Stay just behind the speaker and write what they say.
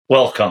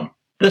Welcome.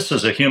 This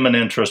is a human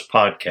interest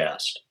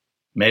podcast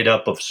made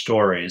up of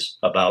stories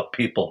about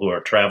people who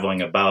are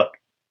traveling about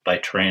by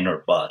train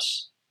or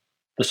bus.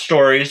 The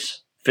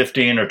stories,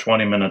 15 or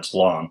 20 minutes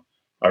long,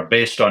 are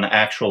based on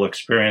actual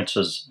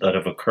experiences that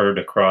have occurred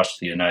across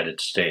the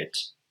United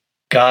States.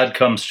 God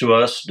comes to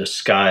us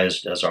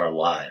disguised as our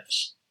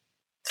lives.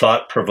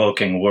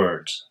 Thought-provoking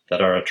words that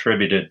are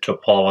attributed to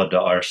Paula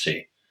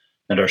d'Arcy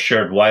and are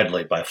shared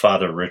widely by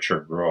Father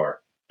Richard Rohr,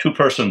 two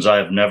persons I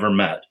have never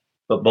met,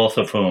 but both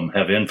of whom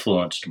have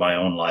influenced my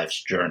own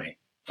life's journey.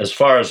 As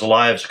far as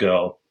lives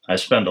go, I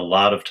spend a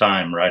lot of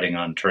time riding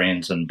on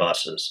trains and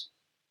buses,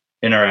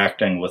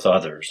 interacting with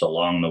others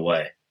along the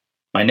way.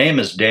 My name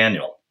is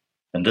Daniel,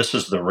 and this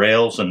is the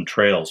Rails and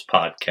Trails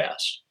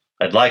podcast.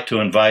 I'd like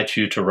to invite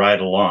you to ride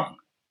along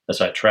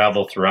as I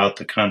travel throughout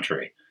the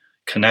country,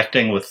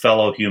 connecting with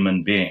fellow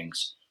human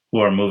beings who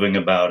are moving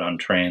about on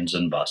trains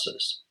and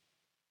buses.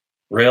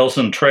 Rails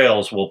and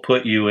Trails will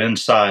put you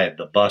inside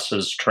the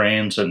buses,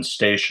 trains, and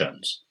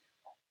stations,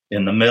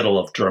 in the middle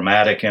of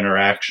dramatic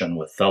interaction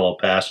with fellow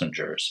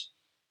passengers,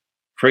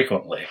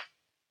 frequently,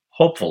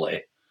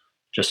 hopefully,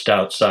 just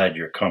outside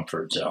your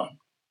comfort zone.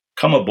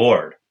 Come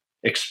aboard,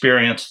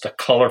 experience the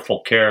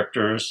colorful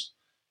characters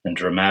and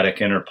dramatic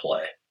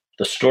interplay.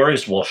 The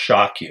stories will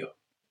shock you,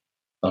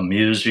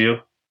 amuse you,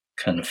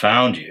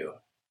 confound you,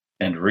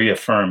 and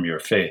reaffirm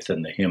your faith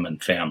in the human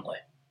family.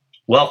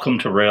 Welcome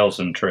to Rails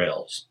and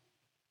Trails.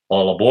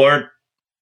 All aboard.